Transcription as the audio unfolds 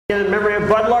In memory of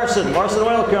Bud Larson, Larson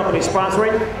Oil Company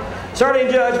sponsoring.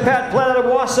 Starting judge Pat Platt of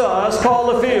Wausau has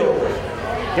called the field.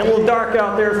 Get a little dark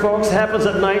out there, folks. It happens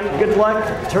at night. Good luck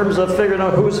in terms of figuring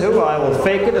out who's who. I will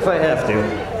fake it if I have to.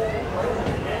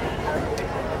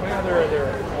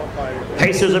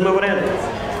 Pacers are moving in.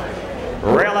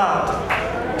 Rail out.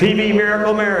 PV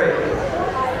Miracle Mary.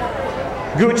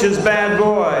 GOOCH'S Bad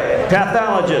Boy.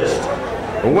 Pathologist.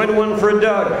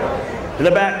 WINONEFORDOUG. In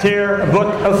the back tier,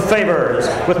 Book of Favors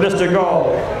with Mr.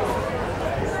 GALD.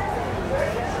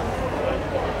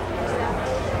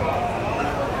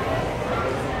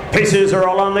 Paces are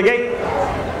all on the gate.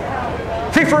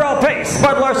 Free-for-all pace,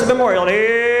 Bud Larson Memorial.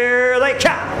 Here they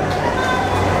come.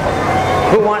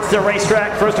 Who wants the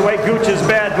racetrack? First away, GOOCH'S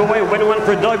Bad Boy.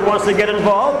 WINONEFORDOUG wants to get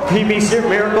involved. PB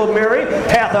Miracle Mary.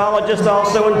 Pathologist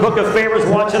also in Book of Favors,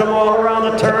 watching them all around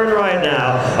the turn right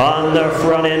now. On the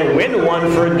front end,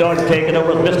 WINONEFORDOUG taking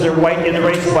over with Mr. White in the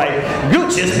race fight.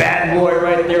 GOOCH'S Bad Boy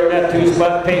right there in that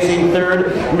two-spot, pacing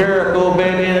third. Miracle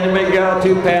Baby, and we go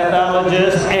to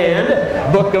Pathologist and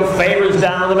Book of Favors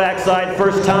down the backside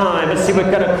first time. Let's see what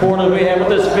kind of corners we have with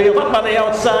this field. Up on the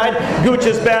outside,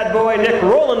 GOOCH'S Bad Boy.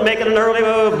 NB making an early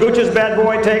move. GOOCH'S Bad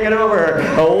Boy taking over.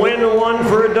 A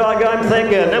WINONEFORDOUG, I'm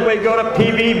thinking. Then we go to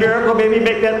PV Miracle Baby,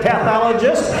 make that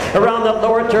Pathologist around the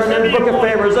lower turn. Then Book of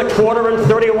Favors, a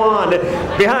 1/4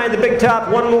 behind the big top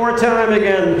one more time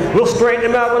again. We'll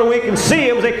straighten them out when we can see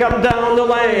them as they come down the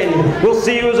lane. We'll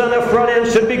see who's on the front end.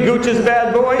 Should be GOOCH'S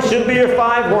Bad Boy. Should be your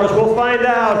 5-horse. We'll find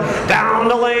out. Down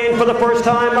the lane for the first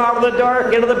time out of the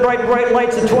dark into the bright, bright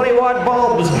lights and 20-watt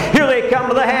bulbs. Here they come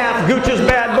to the half. GOOCH'S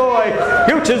Bad Boy.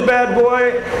 GOOCH'S Bad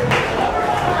Boy.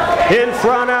 In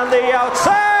front on the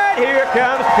outside, here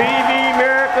comes PV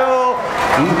Miracle.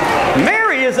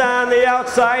 Mary is on the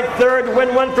outside, third,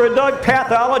 WINONEFORDOUG.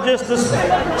 Pathologist is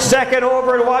second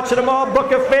over and watching them all.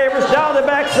 Book of Favors down the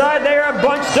backside. They are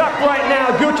bunched up right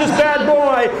now. GOOCH'S Bad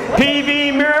Boy,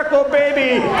 PV Miracle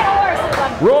Baby.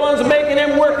 Roland's making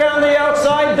him work on the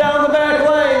outside, down the back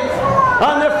lane.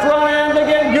 On the front end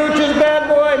again, GOOCH'S Bad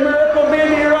Boy, Miracle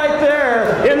Baby right there.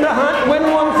 In the hunt,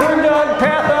 WINONEFORDOUG,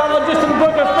 Pathologist, and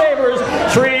Book of Favors.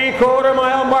 3/4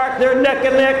 mile mark, they're neck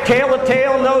and neck, tail to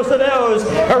tail, nose to nose.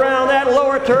 Around that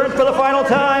lower turn for the final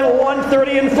time,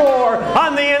 1:30 4.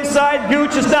 On the inside,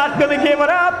 GOOCH is not going to give it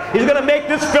up. He's going to make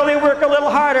this filly work a little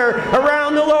harder.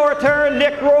 Around the lower turn,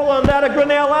 NRoland out of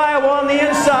Grinnell, Iowa on the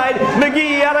inside.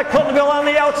 McGee out of Clintonville on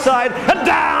the outside. And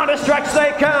down the stretch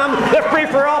they come. The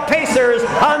free-for-all Pacers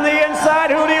on the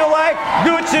inside. Who do you like?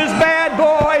 GOOCH'S Bad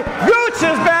Boy.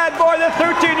 GOOCH'S Bad Boy, the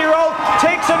 13-year-old,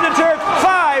 takes him to church.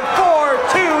 5, 4,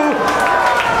 2,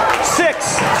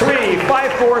 6, 3.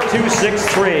 5, 4, 2, 6,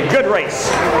 3. Good race.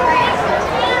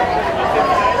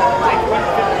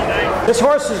 This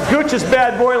horse is GOOCH'S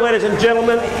Bad Boy, ladies and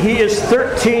gentlemen. He is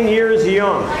 13 years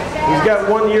young. He's got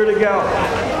 1 year to go.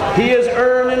 He has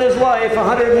earned in his life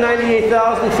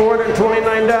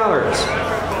 $198,429.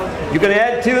 You can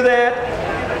add to that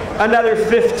another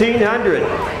 $1,500.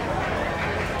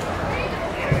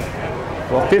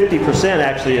 Well, 50%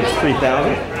 actually of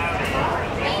 $3,000.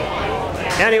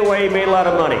 Anyway, he made a lot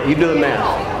of money. You do the math.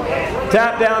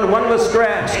 Top down, 1 was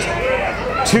scratched.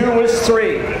 2 was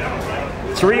 3.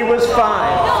 3 was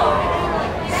 5.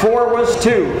 4 was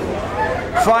 2.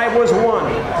 5 was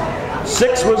 1.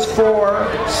 6 was 4.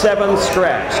 7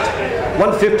 scratched.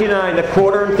 159, the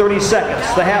 1/4 and 30 seconds.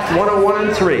 The half,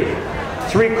 101 3.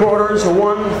 3/4,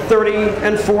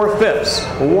 1:30 4/5.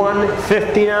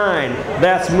 159.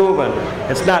 That's moving.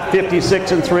 It's not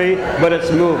 56 3, but it's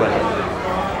moving.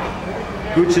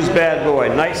 GOOCH'S Bad Boy,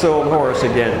 nice old horse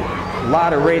again. A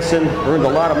lot of racing, earned a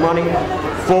lot of money.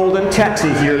 Foaled in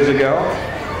Texas years ago.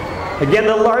 Again,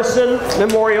 the Larson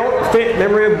Memorial,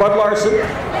 memory of Bud Larson.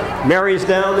 Mary's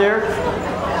down there.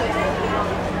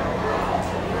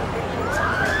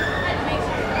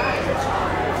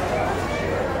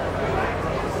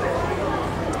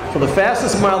 So the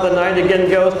fastest mile of the night again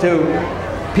goes to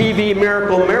PV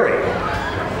Miracle Mary.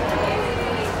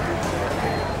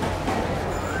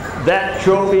 That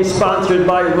trophy sponsored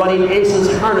by Running Aces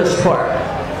Harness Park.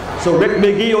 So Rick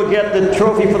McGee will get the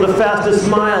trophy for the fastest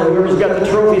mile. Whoever's got the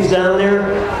trophies down there,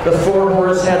 the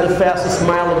 4-horse had the fastest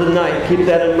mile of the night. Keep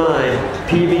that in mind.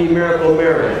 PV Miracle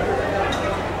Mary.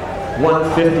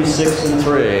 1:56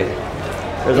 3.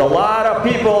 There's a lot of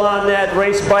people on that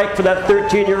race bike for that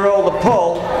 13-year-old to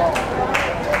pull.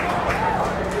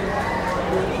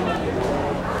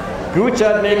 GOOCH,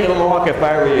 I'd make him walk if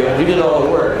I were you. He did all the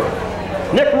work.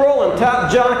 Nick Rowland, top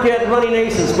jockey at Running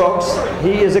Aces, folks.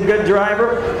 He is a good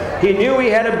driver. He knew he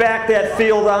had to back that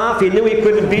field off. He knew he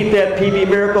couldn't beat that PB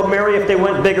Miracle Mary if they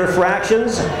went bigger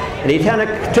fractions. And he kind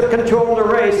of took control of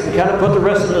the race and kind of put the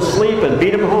rest of them to sleep and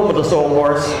beat him home with this old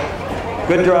horse.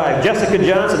 Good drive. Jessica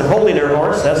Johnson holding her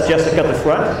horse. That's Jessica at the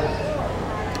front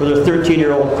with her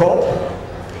 13-year-old colt.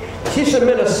 She's from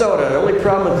Minnesota. The only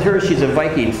problem with her, she's a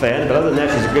Viking fan, but other than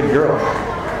that, she's a good girl.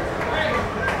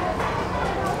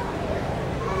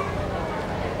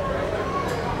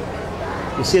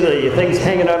 You see the things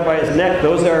hanging out by his neck?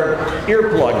 Those are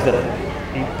earplugs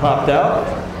that he popped out.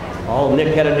 All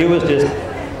Nick had to do was just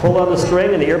pull on the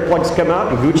string and the earplugs come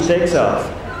out and Gooch takes off.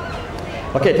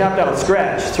 Okay, top down,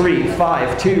 scratch, 3,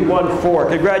 5, 2, 1, 4.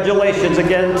 Congratulations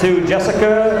again to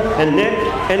Jessica and Nick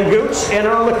and Gooch and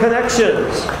all the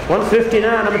connections. 159,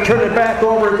 I'm going to turn it back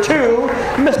over to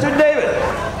Mr. David.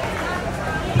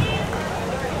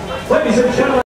 Ladies and gentlemen.